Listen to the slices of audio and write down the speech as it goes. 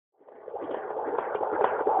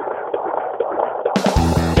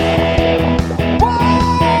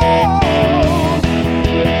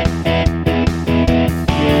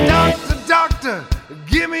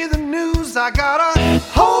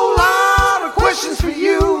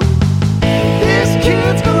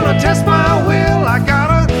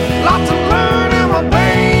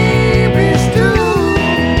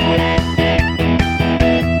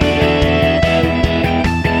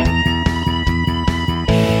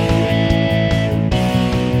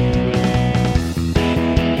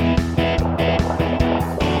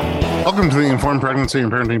Welcome to the Informed Pregnancy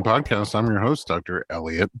and Parenting Podcast. I'm your host, Dr.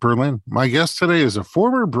 Elliot Berlin. My guest today is a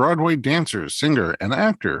former Broadway dancer, singer, and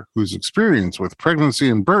actor whose experience with pregnancy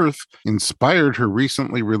and birth inspired her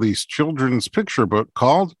recently released children's picture book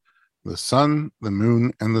called The Sun, the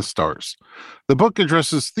Moon, and the Stars. The book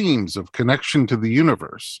addresses themes of connection to the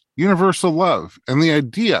universe, universal love, and the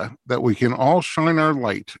idea that we can all shine our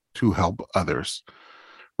light to help others.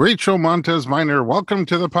 Rachel Montez Minor, welcome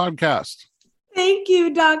to the podcast. Thank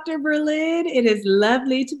you, Dr. Berlin. It is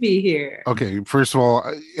lovely to be here. Okay, first of all,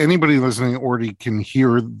 anybody listening already can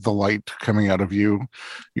hear the light coming out of you.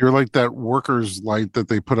 You're like that worker's light that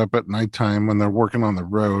they put up at nighttime when they're working on the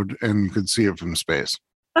road, and you could see it from space.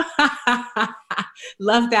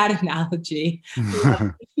 Love that analogy.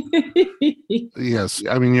 Yes,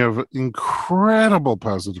 I mean, you have incredible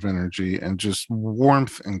positive energy and just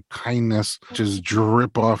warmth and kindness just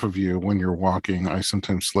drip off of you when you're walking. I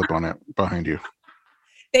sometimes slip on it behind you.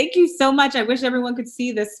 Thank you so much. I wish everyone could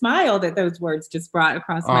see the smile that those words just brought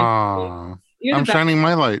across my face. I'm shining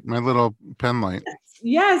my light, my little pen light.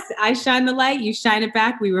 Yes, I shine the light. You shine it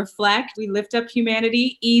back. We reflect. We lift up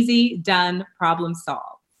humanity. Easy, done, problem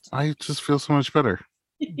solved. I just feel so much better.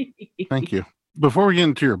 Thank you. Before we get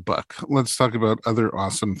into your book, let's talk about other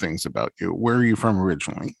awesome things about you. Where are you from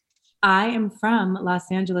originally? I am from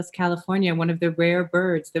Los Angeles, California, one of the rare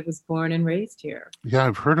birds that was born and raised here. Yeah,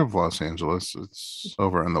 I've heard of Los Angeles. It's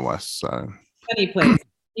over on the west side. Funny place,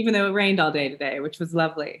 even though it rained all day today, which was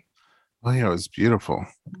lovely. Oh, yeah, it was beautiful.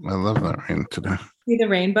 I love that rain today. See the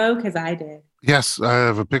rainbow? Because I did. Yes, I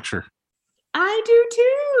have a picture. I do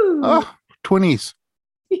too. Oh, twinnies.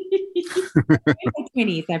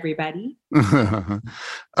 Twinnies, everybody.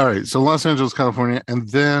 All right, so Los Angeles, California, and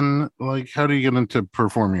then how do you get into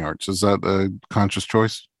performing arts? Is that a conscious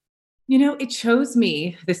choice? You know, it chose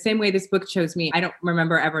me the same way this book chose me. I don't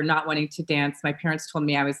remember ever not wanting to dance. My parents told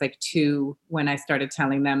me I was like 2 when I started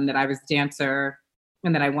telling them that I was a dancer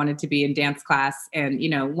and that I wanted to be in dance class. And, you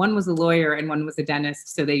know, one was a lawyer and one was a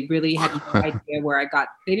dentist. So they really had no idea where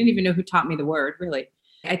they didn't even know who taught me the word, really.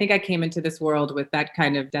 I think I came into this world with that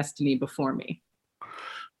kind of destiny before me.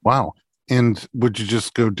 Wow. And would you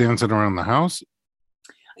just go dancing around the house?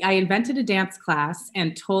 I invented a dance class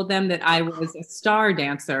and told them that I was a star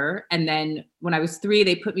dancer. And then when I was 3,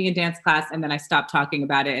 they put me in dance class and then I stopped talking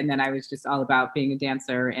about it. And then I was just all about being a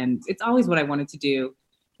dancer. And it's always what I wanted to do.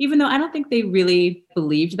 Even though I don't think they really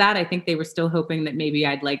believed that. I think they were still hoping that maybe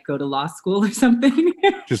I'd go to law school or something.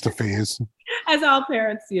 Just a phase. As all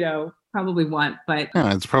parents, probably want, but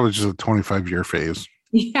yeah, it's probably just a 25-year phase.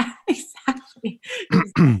 Yeah, exactly.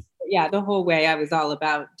 Yeah, the whole way I was all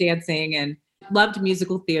about dancing and loved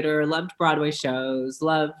musical theater, loved Broadway shows,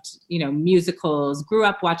 loved, musicals, grew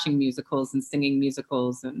up watching musicals and singing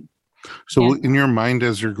musicals. And so in your mind,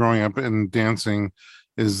 as you're growing up and dancing,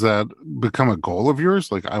 is that become a goal of yours?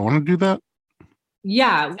 I want to do that?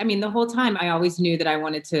 Yeah. I mean, the whole time I always knew that I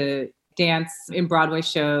wanted to dance in Broadway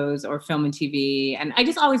shows or film and TV. And I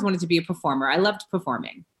just always wanted to be a performer. I loved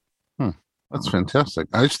performing. That's fantastic.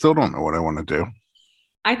 I still don't know what I want to do.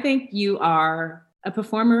 I think you are a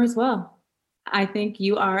performer as well. I think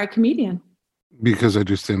you are a comedian. Because I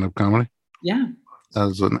do stand-up comedy? Yeah. That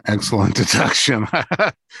was an excellent deduction.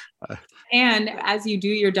 And as you do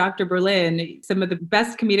your Dr. Berlin, some of the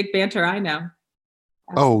best comedic banter I know.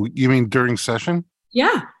 Oh, you mean during session?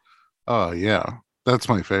 Yeah. Oh, yeah. That's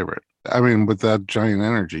my favorite. I mean, with that giant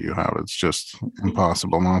energy you have, it's just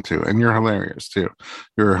impossible not to. And you're hilarious, too.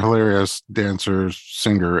 You're a hilarious dancer,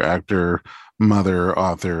 singer, actor, mother,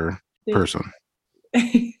 author, person.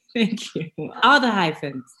 Thank you. All the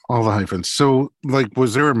hyphens. All the hyphens. So,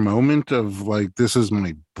 was there a moment of, this is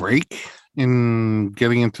my break in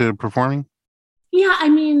getting into performing? Yeah, I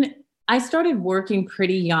mean, I started working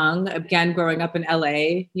pretty young, again, growing up in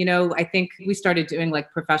LA. I think we started doing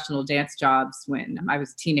professional dance jobs when I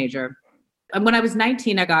was a teenager. And when I was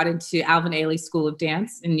 19, I got into Alvin Ailey School of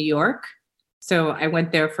Dance in New York. So I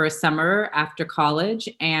went there for a summer after college.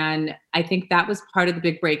 And I think that was part of the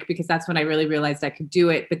big break because that's when I really realized I could do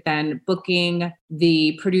it. But then booking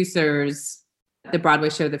the producers, the Broadway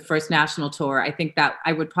show, the first national tour, I think that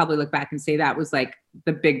I would probably look back and say that was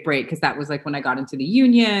the big break because that was when I got into the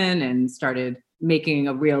union and started making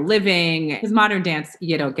a real living. Because modern dance,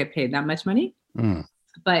 you don't get paid that much money.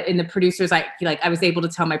 But in the producers, I was able to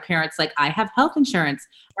tell my parents, I have health insurance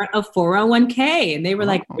or a 401k. And they were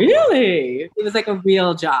like, really? It was a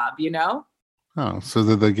real job, Oh, so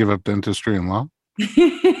did they give up dentistry and law? So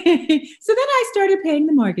then I started paying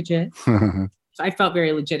the mortgages. I felt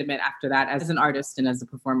very legitimate after that as an artist and as a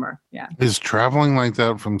performer. Yeah. Is traveling like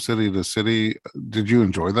that from city to city, did you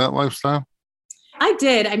enjoy that lifestyle? I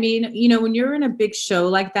did. I mean, when you're in a big show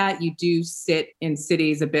like that, you do sit in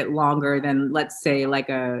cities a bit longer than, let's say, like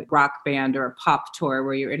a rock band or a pop tour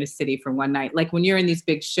where you're in a city for one night. Like when you're in these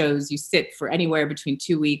big shows, you sit for anywhere between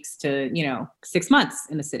 2 weeks to, 6 months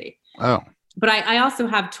in a city. Oh. But I also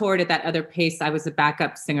have toured at that other pace. I was a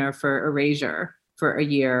backup singer for Erasure for a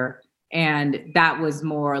year. And that was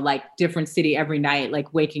more like different city every night,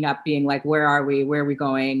 like waking up being like, where are we? Where are we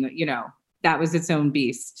going? That was its own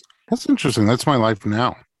beast. That's interesting. That's my life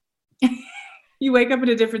now. You wake up in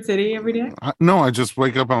a different city every day? No, I just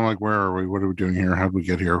wake up. I'm like, where are we? What are we doing here? How did we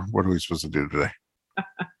get here? What are we supposed to do today?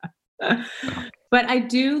 But I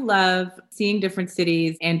do love seeing different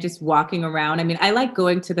cities and just walking around. I mean, I like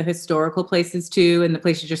going to the historical places too and the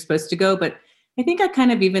places you're supposed to go. But I think I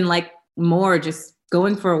kind of even like more just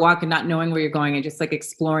going for a walk and not knowing where you're going and just like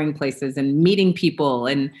exploring places and meeting people.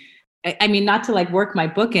 And I mean, not to like work my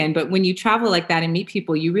book in, but when you travel like that and meet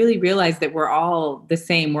people, you really realize that we're all the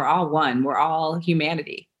same. We're all one. We're all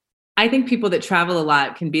humanity. I think people that travel a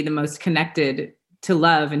lot can be the most connected to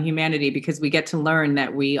love and humanity because we get to learn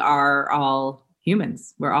that we are all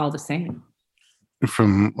humans. We're all the same.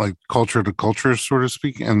 From like culture to culture, so to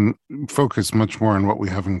speak, and focus much more on what we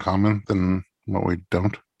have in common than what we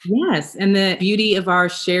don't. Yes. And the beauty of our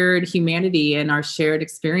shared humanity and our shared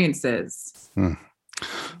experiences.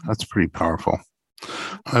 That's pretty powerful.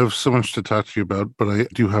 I have so much to talk to you about, but I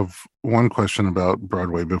do have one question about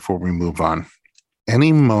Broadway before we move on.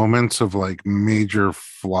 Any moments of like major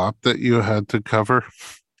flop that you had to cover?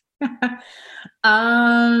 I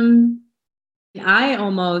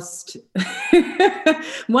almost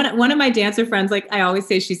one of my dancer friends, like I always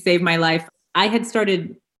say, she saved my life. I had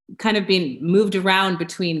started kind of being moved around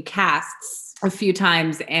between casts a few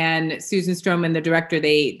times, and Susan Stroman, the director,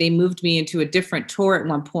 they moved me into a different tour at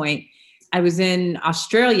one point. I was in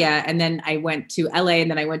Australia and then I went to LA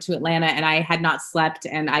and then I went to Atlanta and I had not slept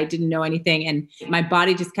and I didn't know anything. And my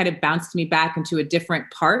body just kind of bounced me back into a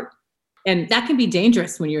different part. And that can be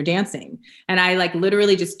dangerous when you're dancing. And I like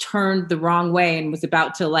literally just turned the wrong way and was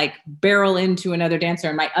about to like barrel into another dancer.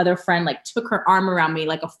 And my other friend like took her arm around me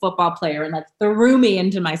like a football player and like threw me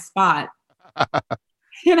into my spot.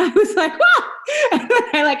 And I was like, whoa!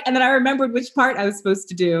 And then I remembered which part I was supposed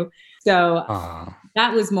to do. So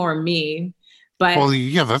that was more me. But well,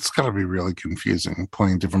 yeah, that's got to be really confusing,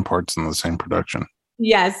 playing different parts in the same production.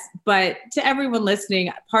 Yes, but to everyone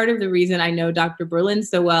listening, part of the reason I know Dr. Berlin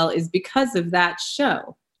so well is because of that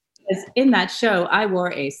show. Because in that show, I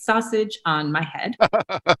wore a sausage on my head.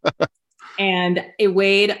 And it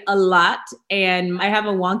weighed a lot. And I have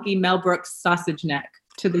a wonky Mel Brooks sausage neck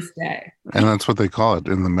to this day. And that's what they call it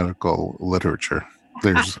in the medical literature.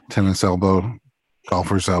 There's tennis elbow,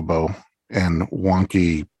 golfer's elbow, and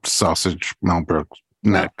wonky sausage Mel Brooks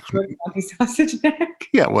neck. Wonky sausage neck.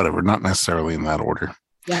 Yeah, whatever. Not necessarily in that order.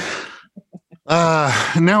 Yeah.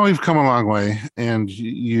 Now we've come a long way, and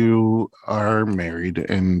you are married,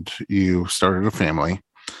 and you started a family.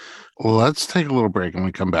 Let's take a little break, and when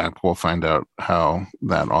we come back, we'll find out how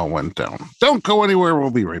that all went down. Don't go anywhere.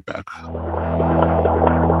 We'll be right back.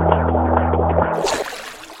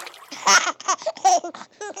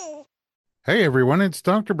 Hey everyone, it's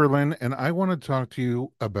Dr. Berlin, and I want to talk to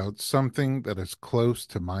you about something that is close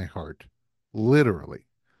to my heart. Literally,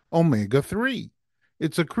 omega-3.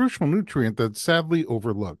 It's a crucial nutrient that's sadly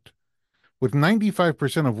overlooked. With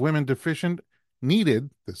 95% of women deficient, Needed,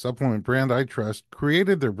 the supplement brand I trust,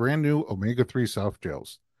 created their brand new omega-3 soft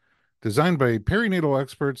gels. Designed by perinatal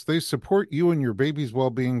experts, they support you and your baby's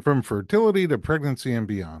well-being from fertility to pregnancy and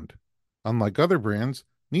beyond. Unlike other brands,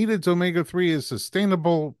 Needed's omega-3 is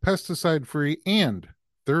sustainable, pesticide-free, and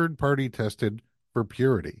third-party tested for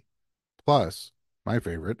purity. Plus, my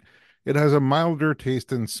favorite, it has a milder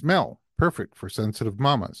taste and smell, perfect for sensitive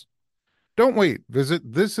mamas. Don't wait.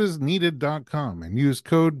 Visit thisisneeded.com and use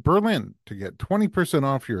code BERLIN to get 20%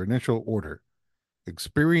 off your initial order.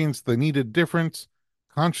 Experience the needed difference,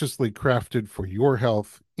 consciously crafted for your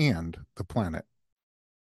health and the planet.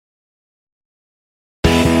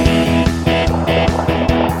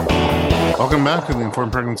 Welcome back to the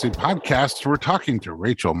Informed Pregnancy Podcast. We're talking to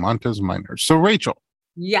Rachel Montez Minor. So, Rachel.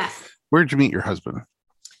 Yes. Where'd you meet your husband?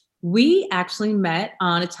 We actually met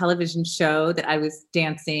on a television show that I was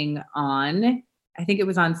dancing on. I think it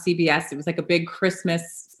was on CBS. It was like a big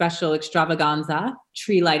Christmas special extravaganza,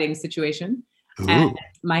 tree lighting situation. Ooh. And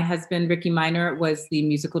my husband, Ricky Minor, was the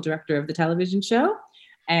musical director of the television show.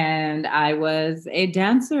 And I was a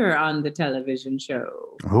dancer on the television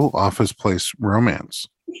show. Oh, Office Place romance.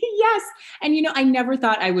 Yes. And, you know, I never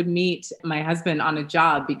thought I would meet my husband on a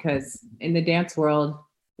job because in the dance world,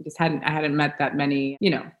 I hadn't met that many,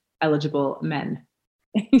 eligible men.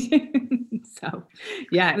 So,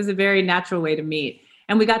 yeah, it was a very natural way to meet.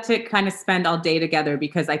 And we got to kind of spend all day together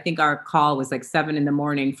because I think our call was like 7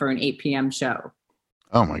 a.m. for an 8 p.m. show.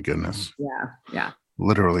 Oh my goodness. Yeah. Yeah.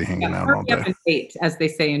 Literally hanging out all Hurry up day. and wait, as they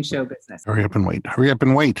say in show business. Hurry up and wait. Hurry up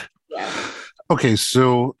and wait. Yeah. Okay,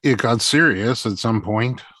 so it got serious at some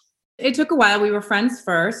point. It took a while. We were friends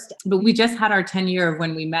first, but we just had our 10-year of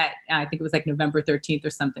when we met. I think it was like November 13th or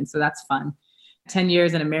something. So that's fun. 10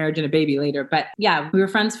 years and a marriage and a baby later. But yeah, we were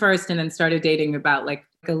friends first and then started dating about like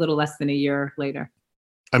a little less than a year later.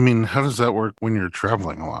 I mean, how does that work when you're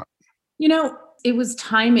traveling a lot? It was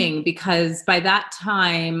timing because by that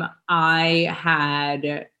time I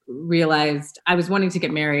had realized I was wanting to get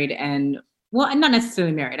married and, well, not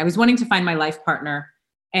necessarily married. I was wanting to find my life partner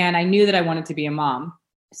and I knew that I wanted to be a mom.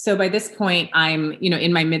 So by this point, I'm,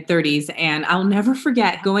 in my mid-30s, and I'll never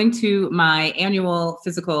forget going to my annual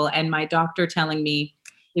physical and my doctor telling me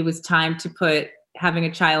it was time to put having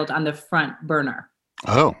a child on the front burner.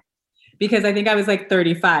 Oh. Because I think I was like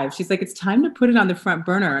 35. She's like, it's time to put it on the front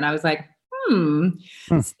burner. And I was like,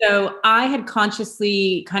 So I had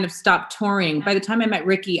consciously kind of stopped touring. By the time I met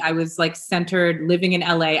Ricky, I was like centered, living in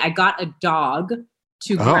LA. I got a dog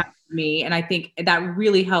to ground me. And I think that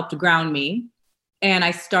really helped ground me. And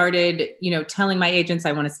I started, telling my agents,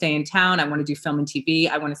 I want to stay in town. I want to do film and TV.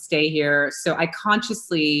 I want to stay here. So I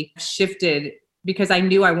consciously shifted because I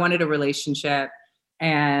knew I wanted a relationship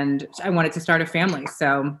and I wanted to start a family.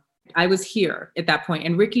 So I was here at that point.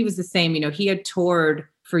 And Ricky was the same. He had toured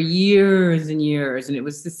for years and years. And it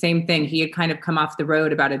was the same thing. He had kind of come off the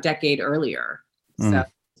road about a decade earlier. So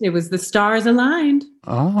it was the stars aligned.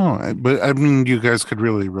 Oh, but I mean, you guys could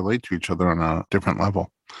really relate to each other on a different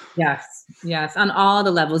level. Yes, on all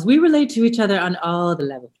the levels. We relate to each other on all the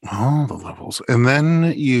levels. All the levels. And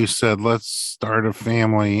then you said, let's start a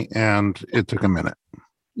family, and it took a minute.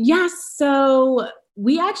 Yes, so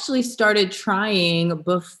we actually started trying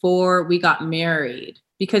before we got married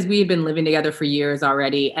because we had been living together for years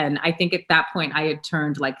already. And I think at that point I had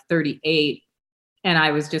turned like 38 and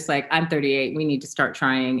I was just like, I'm 38, we need to start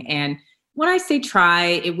trying. And when I say try,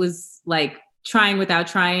 it was like trying without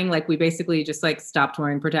trying. Like we basically just like stopped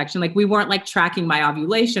wearing protection. Like we weren't like tracking my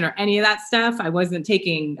ovulation or any of that stuff. I wasn't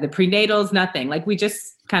taking the prenatals, nothing. Like we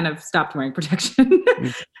just kind of stopped wearing protection.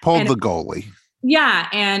 Pulled the goalie. Yeah.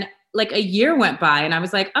 And like a year went by and I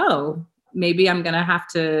was like, oh, maybe I'm going to have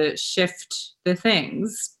to shift the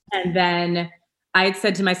things. And then I had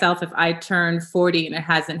said to myself, if I turn 40 and it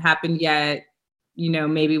hasn't happened yet,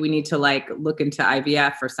 maybe we need to like look into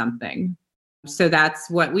IVF or something. So that's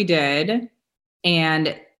what we did.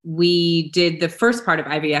 And we did the first part of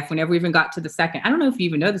IVF. We never even got to the second. I don't know if you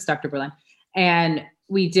even know this, Dr. Berlin. And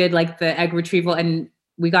we did like the egg retrieval and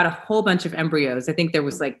we got a whole bunch of embryos. I think there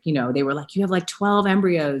was like, they were like, you have like 12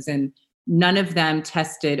 embryos and none of them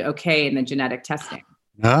tested okay in the genetic testing.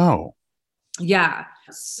 No. Yeah.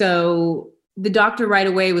 So the doctor right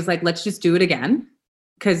away was like, let's just do it again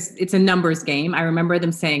because it's a numbers game. I remember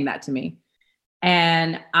them saying that to me.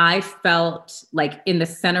 And I felt like in the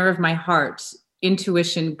center of my heart,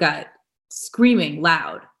 intuition, gut, screaming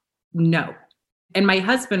loud, no. And my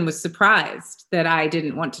husband was surprised that I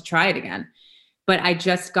didn't want to try it again. But I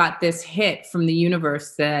just got this hit from the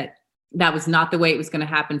universe that was not the way it was going to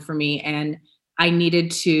happen for me. And I needed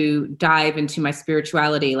to dive into my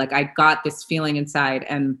spirituality. Like I got this feeling inside.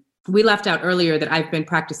 And we left out earlier that I've been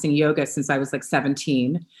practicing yoga since I was like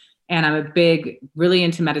 17. And I'm really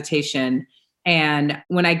into meditation. And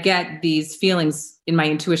when I get these feelings in my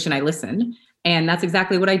intuition, I listen. And that's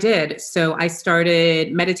exactly what I did. So I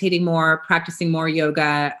started meditating more, practicing more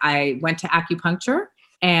yoga. I went to acupuncture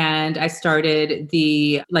and I started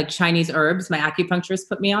the like Chinese herbs my acupuncturist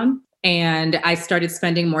put me on. And I started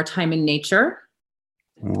spending more time in nature.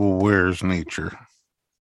 Where's nature?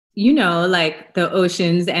 Like the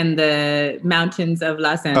oceans and the mountains of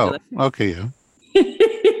Los Angeles. Oh, okay. Yeah.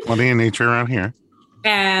 Plenty of nature around here.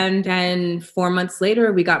 And then 4 months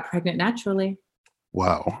later, we got pregnant naturally.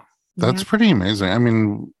 Wow. That's pretty amazing. I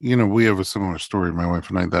mean, we have a similar story, my wife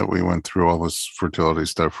and I, that we went through all this fertility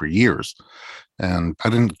stuff for years. And I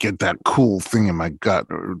didn't get that cool thing in my gut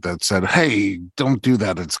that said, hey, don't do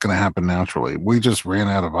that. It's going to happen naturally. We just ran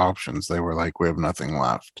out of options. They were like, we have nothing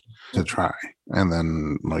left to try. And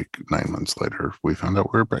then like 9 months later, we found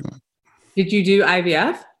out we were pregnant. Did you do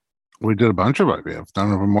IVF? We did a bunch of IVF.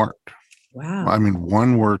 None of them worked. Wow. I mean,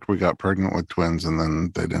 one worked. We got pregnant with twins and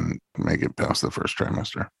then they didn't make it past the first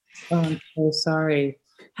trimester. Oh, I'm so sorry.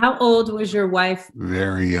 How old was your wife?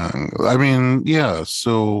 Very young. I mean, yeah.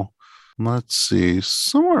 So let's see,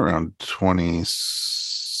 somewhere around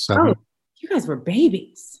 27. Oh, you guys were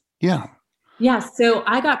babies. Yeah. Yeah. So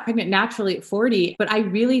I got pregnant naturally at 40, but I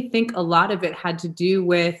really think a lot of it had to do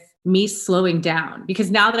with me slowing down,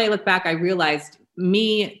 because now that I look back, I realized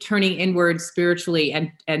me turning inward spiritually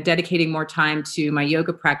and dedicating more time to my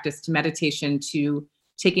yoga practice, to meditation, to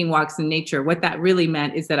taking walks in nature. What that really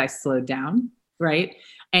meant is that I slowed down. Right.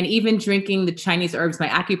 And even drinking the Chinese herbs my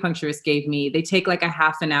acupuncturist gave me, they take like a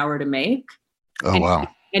half an hour to make. Oh, And, wow.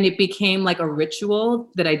 and it became like a ritual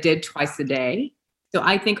that I did twice a day. So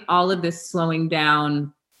I think all of this slowing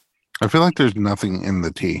down, I feel like there's nothing in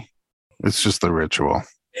the tea. It's just the ritual.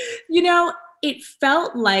 you know, it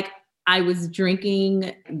felt like I was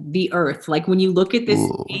drinking the earth. Like when you look at this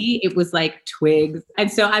Ooh. tea, it was like twigs.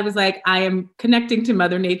 And so I was like, I am connecting to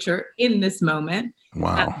Mother Nature in this moment.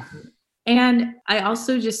 Wow. And I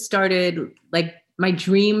also just started, like, my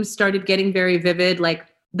dreams started getting very vivid. Like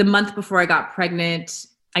the month before I got pregnant,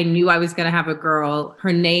 I knew I was going to have a girl.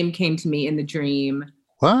 Her name came to me in the dream.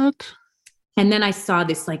 What? And then I saw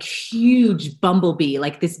this like huge bumblebee,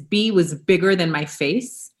 like this bee was bigger than my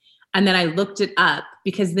face. And then I looked it up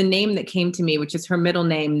because the name that came to me, which is her middle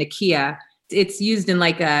name, Nakia, it's used in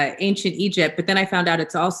like ancient Egypt. But then I found out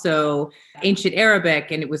it's also ancient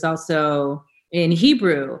Arabic, and it was also in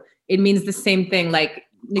Hebrew. It means the same thing. Like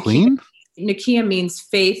Nakia means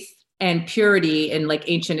faith and purity in like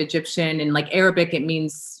ancient Egyptian, and like Arabic, it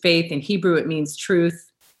means faith. In Hebrew, it means truth.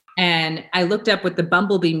 And I looked up what the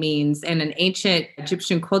bumblebee means, and in ancient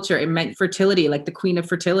Egyptian culture, it meant fertility, like the queen of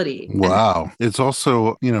fertility. Wow. It's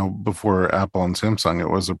also, before Apple and Samsung, it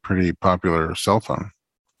was a pretty popular cell phone.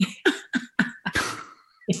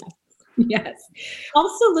 Yes.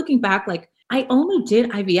 Also looking back, like I only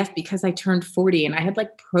did IVF because I turned 40 and I had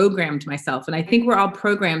like programmed myself. And I think we're all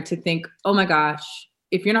programmed to think, oh my gosh,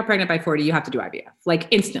 if you're not pregnant by 40, you have to do IVF like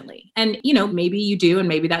instantly. And, maybe you do, and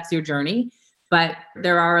maybe that's your journey. But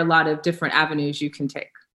there are a lot of different avenues you can take.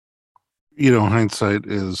 Hindsight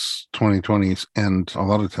is 2020, and a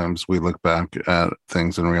lot of times we look back at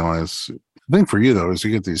things and realize, the thing for you though is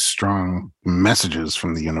you get these strong messages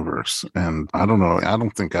from the universe, and I don't know, I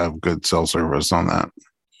don't think I have good cell service on that.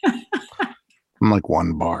 I'm like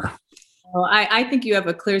 1 bar. Well, I think you have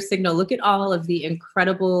a clear signal. Look at all of the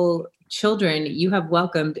incredible children you have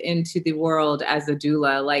welcomed into the world as a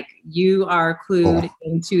doula. Like you are clued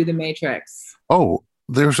into the matrix. Oh,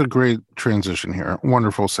 there's a great transition here.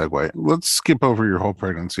 Wonderful segue. Let's skip over your whole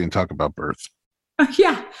pregnancy and talk about birth.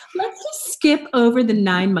 Yeah. Let's just skip over the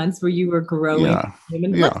 9 months where you were growing. Yeah.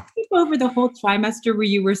 Let's skip over the whole trimester where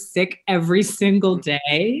you were sick every single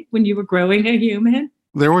day when you were growing a human.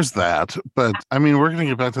 There was that, but I mean, we're going to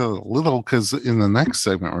get back to that a little, because in the next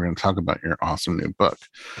segment, we're going to talk about your awesome new book.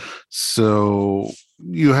 So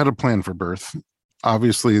you had a plan for birth.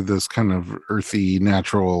 Obviously, this kind of earthy,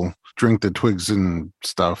 natural, drink the twigs and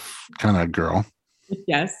stuff kind of girl.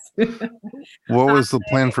 Yes. What was the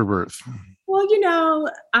plan for birth?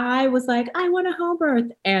 Well, I was like, I want a home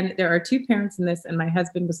birth. And there are 2 parents in this, and my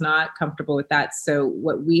husband was not comfortable with that. So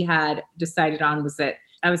what we had decided on was that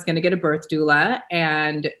I was going to get a birth doula,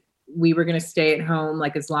 and we were going to stay at home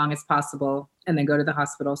like as long as possible and then go to the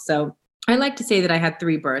hospital. So I like to say that I had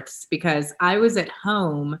 3 births because I was at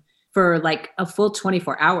home for like a full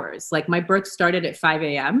 24 hours. Like my birth started at 5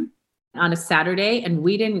 a.m. on a Saturday, and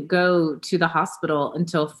we didn't go to the hospital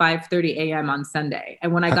until 5:30 a.m. on Sunday.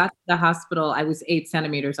 And when I got to the hospital, I was 8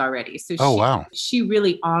 centimeters already. So wow. She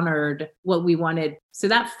really honored what we wanted. So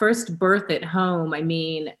that first birth at home, I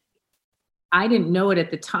mean, I didn't know it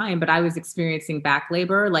at the time, but I was experiencing back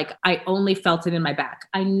labor. Like I only felt it in my back.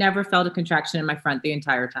 I never felt a contraction in my front the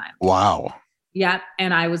entire time. Wow. Yeah.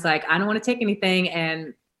 And I was like, I don't want to take anything.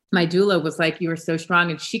 And my doula was like, you were so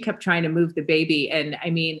strong. And she kept trying to move the baby. And I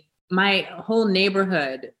mean, my whole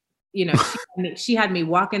neighborhood, she had me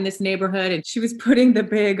walk in this neighborhood, and she was putting the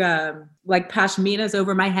big like pashminas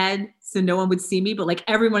over my head so no one would see me. But like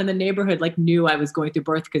everyone in the neighborhood like knew I was going through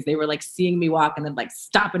birth because they were like seeing me walk and then like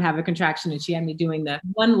stop and have a contraction. And she had me doing the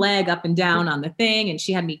one leg up and down on the thing, and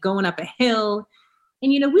she had me going up a hill. And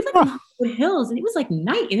we lived in the hills, and it was like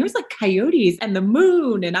night, and there was like coyotes and the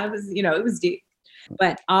moon, and I was, it was deep,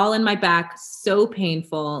 but all in my back, so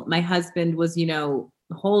painful. My husband was,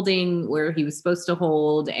 holding where he was supposed to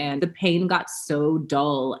hold, and the pain got so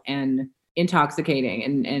dull and intoxicating,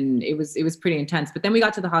 and it was pretty intense. But then we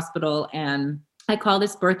got to the hospital, and I call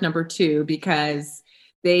this birth number 2 because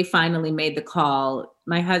they finally made the call,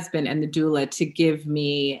 my husband and the doula, to give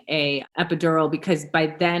me a epidural, because by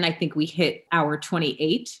then I think we hit hour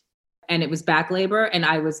 28 and it was back labor, and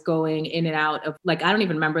I was going in and out of, like, I don't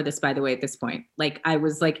even remember this, by the way, at this point. Like I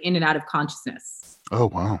was like in and out of consciousness. Oh,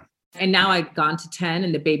 wow. And now I'd gone to 10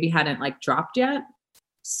 and the baby hadn't like dropped yet.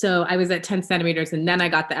 So I was at 10 centimeters and then I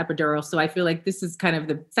got the epidural. So I feel like this is kind of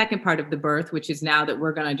the second part of the birth, which is now that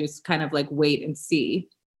we're going to just kind of like wait and see.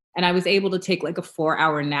 And I was able to take like a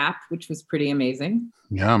 4-hour nap, which was pretty amazing.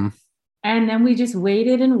 Yum. And then we just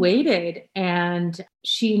waited and waited. And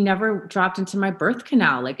she never dropped into my birth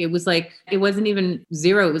canal. Like, it wasn't even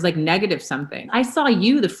 0. It was like negative something. I saw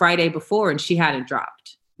you the Friday before and she hadn't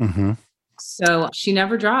dropped. Mm-hmm. So she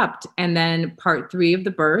never dropped. And then part 3 of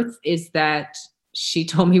the birth is that she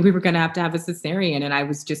told me we were going to have a cesarean. And I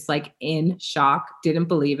was just like in shock, didn't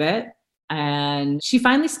believe it. And she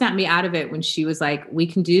finally snapped me out of it when she was like, we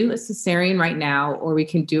can do a cesarean right now, or we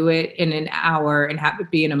can do it in an hour and have it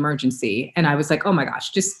be an emergency. And I was like, oh my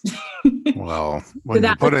gosh, just. Well, when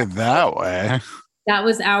you put it that way. That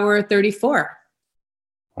was hour 34.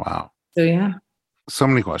 Wow. So yeah. So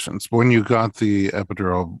many questions. When you got the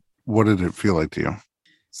epidural, what did it feel like to you?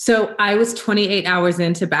 So I was 28 hours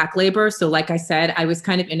into back labor. So like I said, I was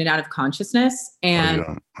kind of in and out of consciousness.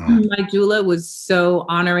 And my doula was so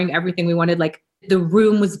honoring everything we wanted. Like, the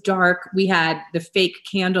room was dark. We had the fake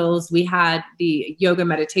candles. We had the yoga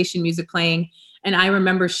meditation music playing. And I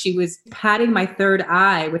remember she was patting my third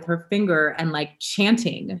eye with her finger and like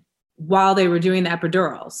chanting while they were doing the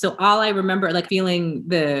epidural. So all I remember, like, feeling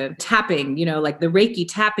the tapping, like the Reiki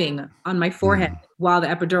tapping on my forehead while the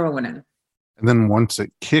epidural went in. And then once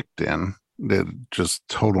it kicked in, did it just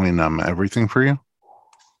totally numb everything for you?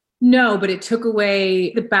 No, but it took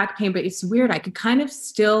away the back pain. But it's weird. I could kind of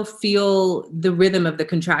still feel the rhythm of the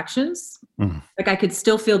contractions. Like, I could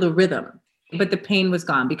still feel the rhythm, but the pain was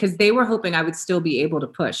gone because they were hoping I would still be able to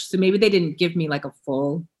push. So maybe they didn't give me like a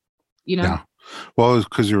full, Yeah. Well, it was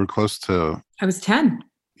because you were close to. I was 10.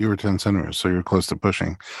 You were 10 centimeters, so you're close to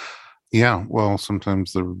pushing. Yeah. Well,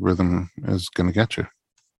 sometimes the rhythm is going to get you.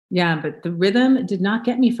 Yeah, but the rhythm did not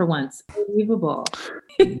get me for once. Unbelievable.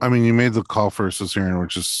 I mean, you made the call for a cesarean,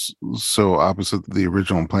 which is so opposite the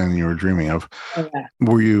original plan you were dreaming of. Oh, yeah.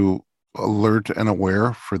 Were you alert and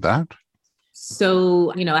aware for that?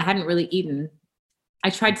 So, I hadn't really eaten. I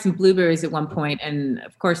tried some blueberries at one point and,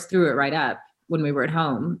 of course, threw it right up when we were at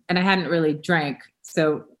home. And I hadn't really drank.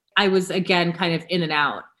 So I was, again, kind of in and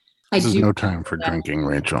out. This is no time for drinking,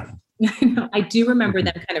 Rachel. I do remember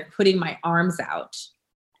them kind of putting my arms out.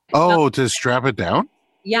 To strap it down?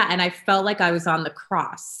 Yeah. And I felt like I was on the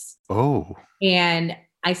cross. Oh. And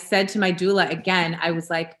I said to my doula again, I was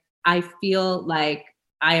like, I feel like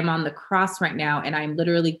I am on the cross right now. And I'm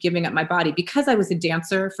literally giving up my body because I was a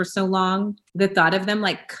dancer for so long. The thought of them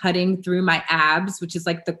like cutting through my abs, which is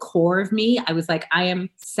like the core of me. I was like, I am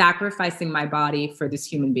sacrificing my body for this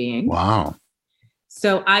human being. Wow.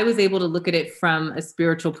 So I was able to look at it from a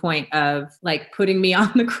spiritual point of like putting me on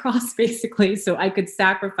the cross, basically, so I could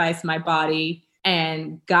sacrifice my body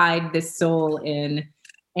and guide this soul in.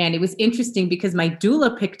 And it was interesting because my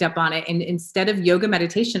doula picked up on it. And instead of yoga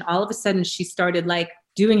meditation, all of a sudden she started like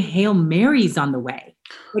doing Hail Marys on the way.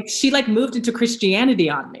 Like, she like moved into Christianity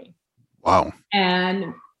on me. Wow.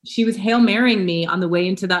 And she was Hail Marying me on the way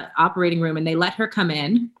into the operating room, and they let her come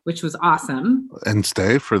in, which was awesome. And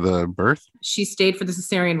stay for the birth? She stayed for the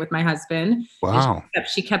cesarean with my husband. Wow.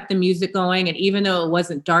 She kept the music going. And even though it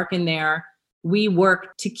wasn't dark in there, we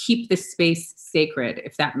worked to keep the space sacred,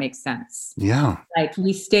 if that makes sense. Yeah. Like,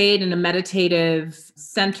 we stayed in a meditative,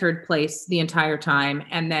 centered place the entire time.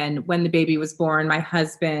 And then when the baby was born, my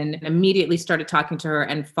husband immediately started talking to her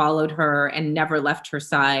and followed her and never left her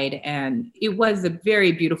side. And it was a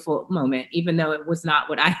very beautiful moment, even though it was not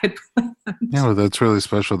what I had planned. Yeah, well, that's really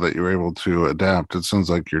special that you were able to adapt. It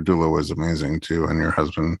sounds like your doula was amazing too, and your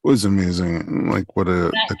husband was amazing. Like, what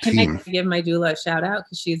a team. Can I give my doula a shout out?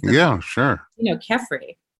 Because she's sure.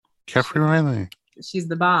 Kefri. Riley. She's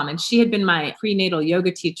the bomb. And she had been my prenatal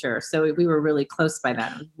yoga teacher. So we were really close by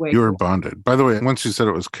then. You were bonded. By the way, once you said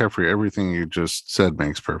it was Kefri, everything you just said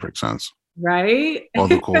makes perfect sense. Right? All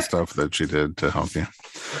the cool stuff that she did to help you.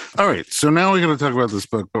 All right. So now we're going to talk about this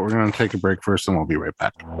book, but we're going to take a break first and we'll be right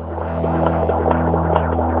back.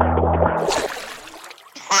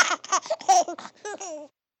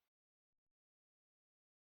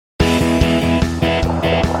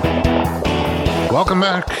 Welcome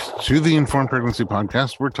back to the Informed Pregnancy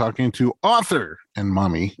Podcast. We're talking to author and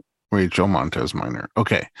mommy, Rachel Montez Minor.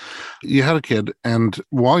 Okay. You had a kid, and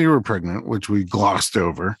while you were pregnant, which we glossed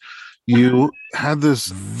over, you had this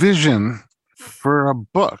vision for a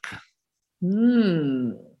book.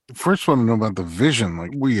 First, I want to know about the vision.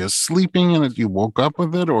 Like, were you sleeping in it? You woke up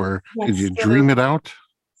with it, or did you dream it out?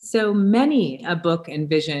 So many a book and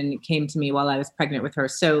vision came to me while I was pregnant with her.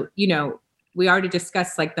 So, We already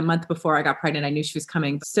discussed like the month before I got pregnant, I knew she was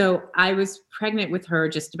coming. So I was pregnant with her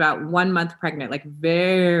just about 1 month pregnant, like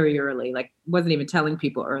very early, like wasn't even telling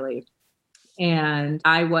people early. And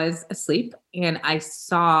I was asleep and I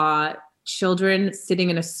saw children sitting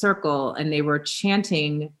in a circle and they were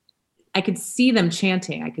chanting. I could see them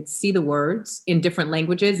chanting. I could see the words in different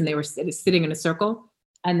languages and they were sitting in a circle.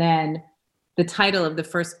 And then the title of the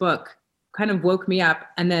first book kind of woke me up.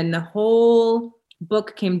 And then the whole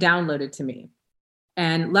book came downloaded to me.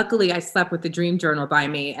 And luckily I slept with the dream journal by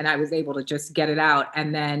me and I was able to just get it out.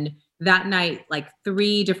 And then that night, like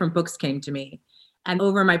 3 different books came to me. And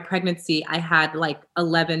over my pregnancy, I had like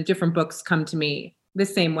 11 different books come to me the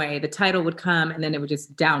same way. The title would come and then it would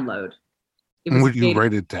just download. And would you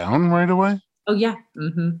write it down right away? Oh, yeah.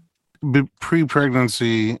 Mm-hmm.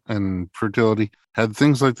 Pre-pregnancy and fertility, had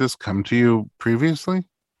things like this come to you previously?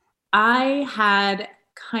 I had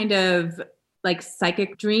kind of like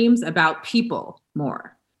psychic dreams about people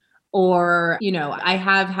more. Or, I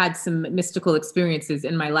have had some mystical experiences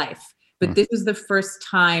in my life. But this was the first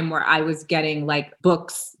time where I was getting like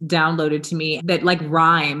books downloaded to me that like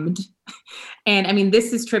rhymed. And I mean,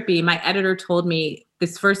 this is trippy. My editor told me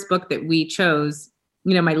this first book that we chose,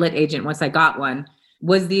 my lit agent, once I got one,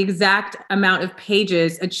 was the exact amount of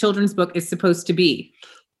pages a children's book is supposed to be.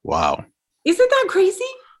 Wow. Isn't that crazy?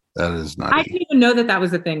 That is nutty. I didn't even know that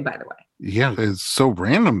was a thing, by the way. Yeah, it's so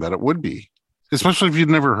random that it would be, especially if you'd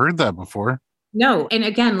never heard that before. No. And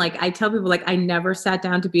again, like I tell people, like I never sat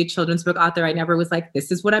down to be a children's book author. I never was like, this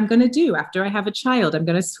is what I'm going to do after I have a child. I'm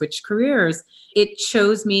going to switch careers. It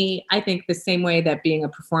chose me, I think, the same way that being a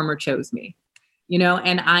performer chose me,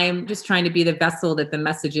 and I'm just trying to be the vessel that the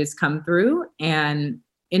messages come through. And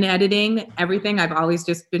in editing everything, I've always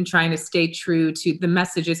just been trying to stay true to the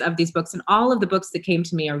messages of these books. And all of the books that came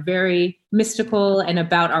to me are very mystical and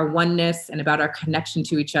about our oneness and about our connection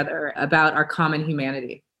to each other, about our common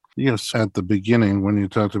humanity. Yes, at the beginning, when you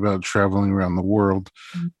talked about traveling around the world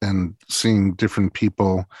and seeing different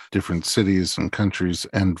people, different cities and countries,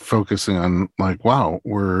 and focusing on like, wow,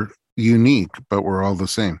 we're unique, but we're all the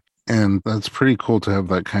same. And that's pretty cool to have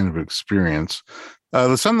that kind of experience.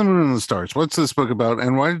 The Sun, the Moon, and the Stars. What's this book about?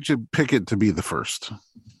 And why did you pick it to be the first?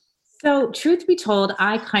 So truth be told,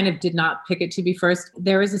 I kind of did not pick it to be first.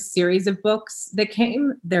 There was a series of books that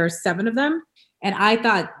came. There are 7 of them. And I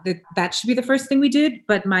thought that should be the first thing we did.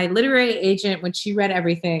 But my literary agent, when she read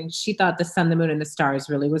everything, she thought The Sun, the Moon, and the Stars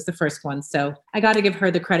really was the first one. So I got to give her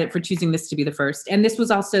the credit for choosing this to be the first. And this was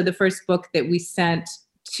also the first book that we sent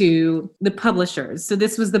to the publishers. So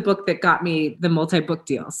this was the book that got me the multi-book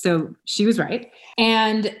deal. So she was right.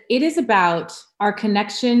 And it is about our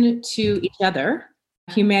connection to each other,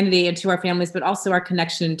 humanity, and to our families, but also our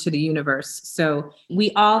connection to the universe. So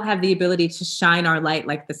we all have the ability to shine our light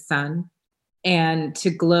like the sun, and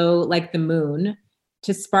to glow like the moon,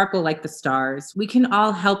 to sparkle like the stars. We can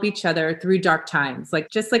all help each other through dark times.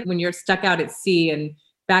 Like just like when you're stuck out at sea and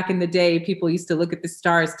back in the day, people used to look at the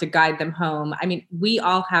stars to guide them home. I mean, we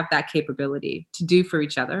all have that capability to do for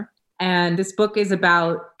each other. And this book is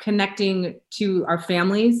about connecting to our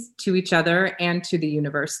families, to each other, and to the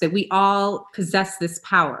universe, that we all possess this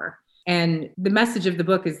power. And the message of the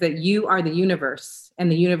book is that you are the universe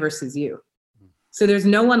and the universe is you. So there's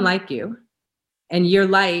no one like you. And your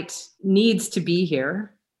light needs to be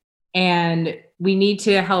here. And we need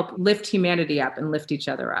to help lift humanity up and lift each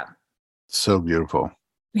other up. So beautiful.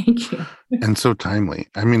 Thank you. And so timely.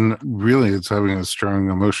 I mean, really, it's having a strong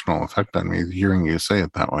emotional effect on me hearing you say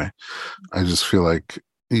it that way. I just feel like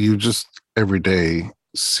you just every day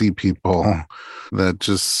see people that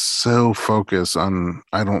just so focus on,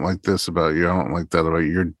 I don't like this about you, I don't like that about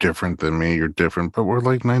you, you're different than me, you're different, but we're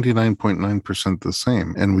like 99.9% the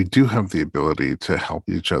same. And we do have the ability to help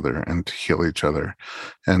each other and to heal each other.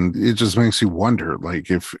 And it just makes you wonder,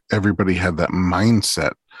 like, if everybody had that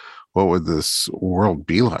mindset, what would this world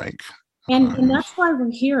be like? And that's why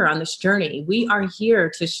we're here on this journey. We are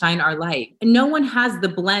here to shine our light. And no one has the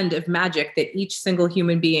blend of magic that each single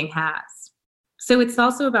human being has. So it's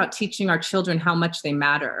also about teaching our children how much they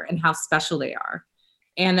matter and how special they are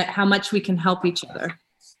and how much we can help each other.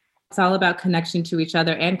 It's all about connection to each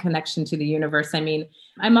other and connection to the universe. I mean,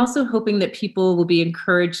 I'm also hoping that people will be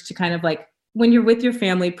encouraged to kind of like, when you're with your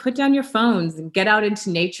family, put down your phones and get out into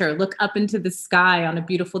nature, look up into the sky on a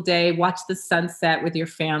beautiful day, watch the sunset with your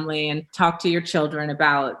family and talk to your children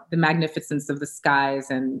about the magnificence of the skies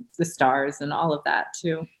and the stars and all of that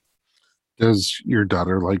too. Does your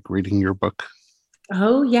daughter like reading your book?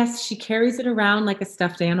 Oh, yes. She carries it around like a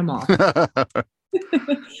stuffed animal. And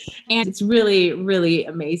it's really, really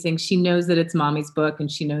amazing. She knows that it's mommy's book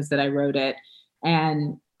and she knows that I wrote it.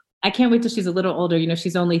 And I can't wait till she's a little older.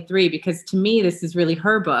 She's only 3, because to me, this is really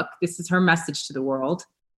her book. This is her message to the world.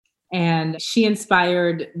 And she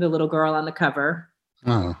inspired the little girl on the cover.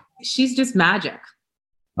 Oh, She's just magic.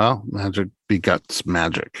 well, magic beguts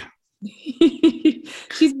magic.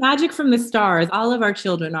 She's magic from the stars. All of our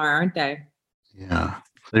children aren't they? Yeah,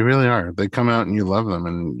 they really are. They come out and you love them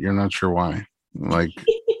and you're not sure why. Like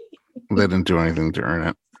they didn't do anything to earn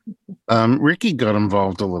it. Ricky got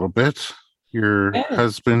involved a little bit. Your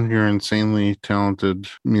husband, your insanely talented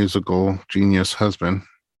musical genius husband.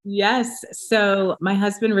 Yes. So my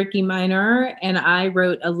husband, Ricky Minor, and I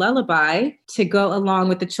wrote a lullaby to go along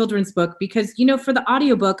with the children's book because, for the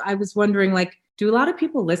audiobook, I was wondering, like, do a lot of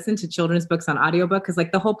people listen to children's books on audiobook? Because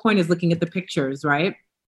like the whole point is looking at the pictures, right?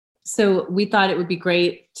 So we thought it would be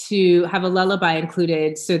great to have a lullaby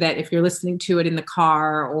included so that if you're listening to it in the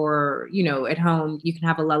car or, at home, you can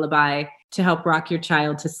have a lullaby to help rock your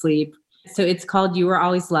child to sleep. So it's called You Were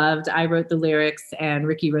Always Loved. I wrote the lyrics and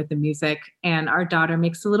Ricky wrote the music. And our daughter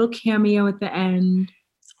makes a little cameo at the end.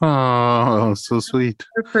 Oh, so sweet.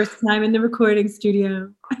 Her first time in the recording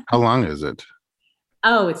studio. How long is it?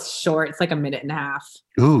 Oh, it's short. It's like 1.5 minutes.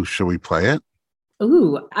 Ooh, shall we play it?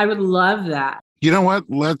 Ooh, I would love that. You know what?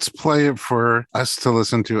 Let's play it for us to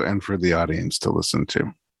listen to and for the audience to listen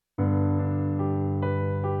to.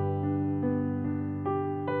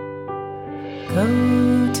 Go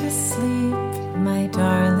to sleep, my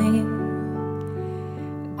darling.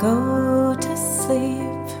 Go to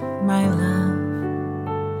sleep, my love.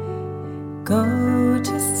 Go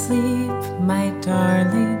to sleep, my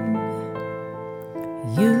darling.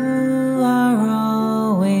 You are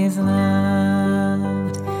always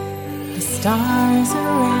loved. The stars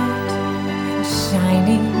are out and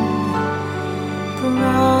shining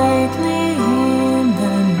brightly in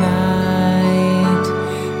the night.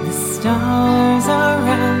 The stars are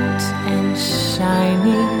out and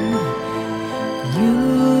shining.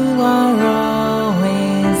 You are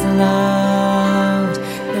always loved.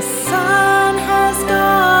 The sun has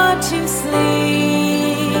gone to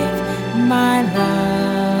sleep, my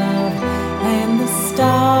love, and the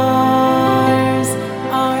stars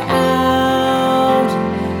are out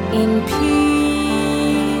in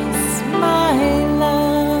peace, my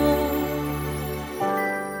love.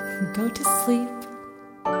 Go to sleep,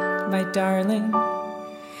 my darling.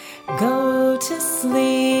 Go to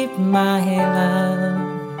sleep, my love.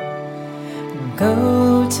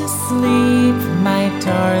 Go to sleep, my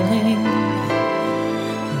darling.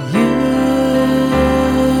 You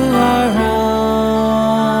are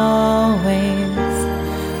always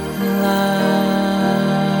loved.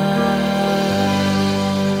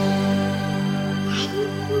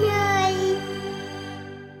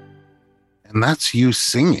 And that's you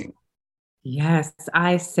singing. Yes,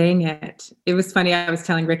 I sang it. It was funny. I was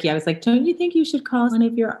telling Ricky, I was like, don't you think you should call one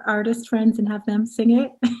of your artist friends and have them sing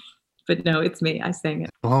it? But no, it's me. I sang it.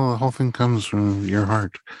 Well, the whole thing comes from your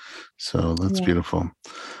heart. So that's beautiful.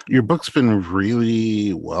 Your book's been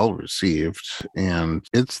really well received, and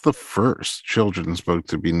it's the first children's book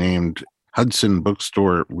to be named Hudson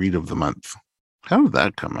Bookstore Read of the Month. How did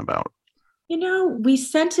that come about? We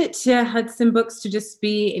sent it to Hudson Books to just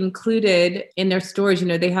be included in their stores.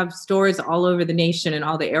 They have stores all over the nation and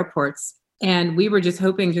all the airports. And we were just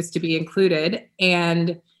hoping just to be included.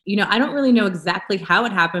 And, I don't really know exactly how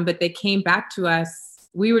it happened, but they came back to us.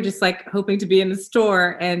 We were just like hoping to be in the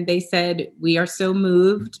store. And they said, we are so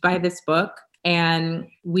moved by this book. And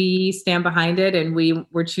we stand behind it and we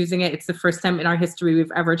were choosing it. It's the first time in our history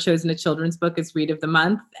we've ever chosen a children's book as Read of the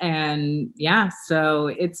Month. And so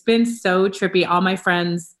it's been so trippy. All my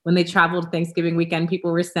friends, when they traveled Thanksgiving weekend,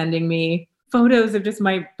 people were sending me photos of just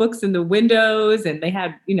my books in the windows. And they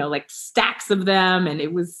had, like stacks of them. And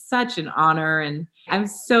it was such an honor. And I'm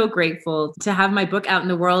so grateful to have my book out in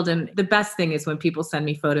the world. And the best thing is when people send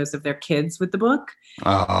me photos of their kids with the book.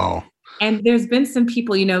 Oh. And there's been some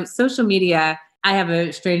people, social media, I have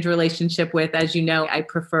a strange relationship with. As you know, I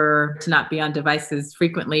prefer to not be on devices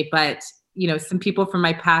frequently, but, some people from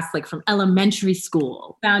my past, like from elementary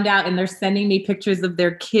school, found out and they're sending me pictures of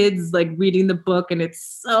their kids, like reading the book. And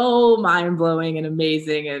it's so mind blowing and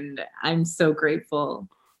amazing. And I'm so grateful.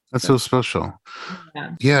 That's so special.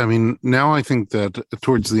 Yeah. I mean, now I think that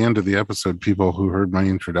towards the end of the episode, people who heard my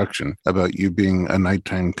introduction about you being a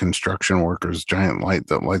nighttime construction worker's giant light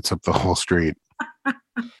that lights up the whole street,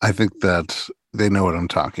 I think that they know what I'm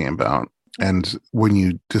talking about. And when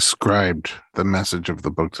you described the message of the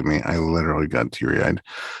book to me, I literally got teary-eyed.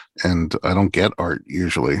 And I don't get art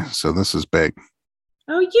usually, so this is big.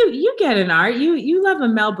 Oh, you get an art. You love a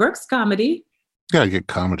Mel Brooks comedy. Yeah, I get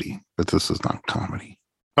comedy, but this is not comedy.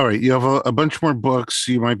 All right. You have a bunch more books.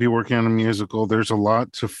 You might be working on a musical. There's a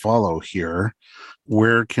lot to follow here.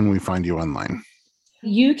 Where can we find you online?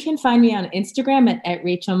 You can find me on Instagram at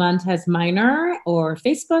Rachel Montez Minor, or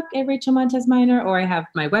Facebook at Rachel Montez Minor, or I have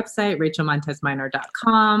my website,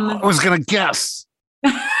 rachelmontezminor.com. I was going to guess.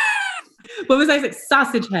 What was I saying?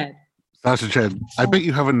 Sausage Head. Sausage Head. I bet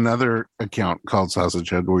you have another account called Sausage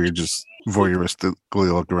Head where you just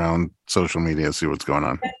voyeuristically look around social media, see what's going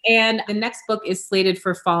on. And the next book is slated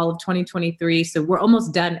for fall of 2023. So we're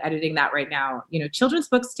almost done editing that right now. Children's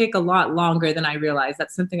books take a lot longer than I realized.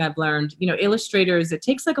 That's something I've learned. Illustrators, it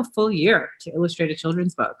takes like a full year to illustrate a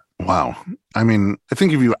children's book. Wow. I mean, I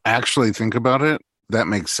think if you actually think about it, that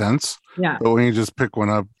makes sense. Yeah. But when you just pick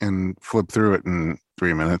one up and flip through it in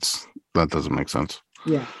 3 minutes, that doesn't make sense.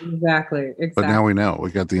 Yeah, exactly. But now we know.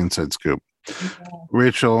 We got the inside scoop. Yeah.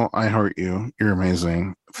 Rachel, I heart you. You're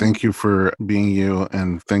amazing. Thank you for being you,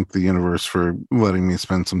 and thank the universe for letting me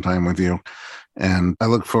spend some time with you. And I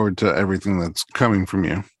look forward to everything that's coming from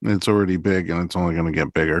you. It's already big, and it's only going to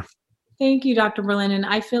get bigger. Thank you, Dr. Berlin. And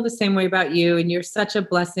I feel the same way about you. And you're such a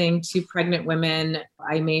blessing to pregnant women.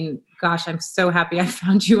 I mean, gosh, I'm so happy I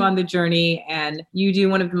found you on the journey. And you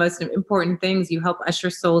do one of the most important things. You help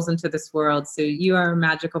usher souls into this world. So you are a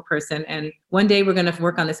magical person. And one day we're going to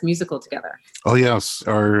work on this musical together. Oh, yes.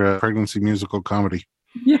 Our pregnancy musical comedy.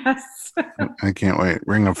 Yes. I can't wait.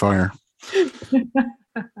 Ring of Fire.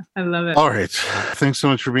 I love it. All right. Thanks so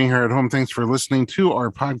much for being here at home. Thanks for listening to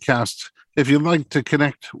our podcast. If you'd like to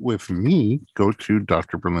connect with me, go to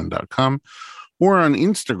drberlin.com or on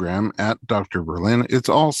Instagram at Dr. Berlin. It's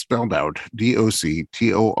all spelled out, DoctorBerlin.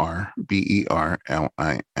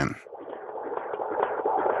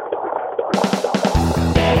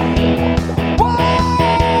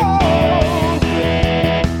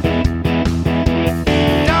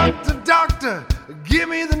 Doctor, give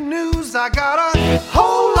me the news. I got a whole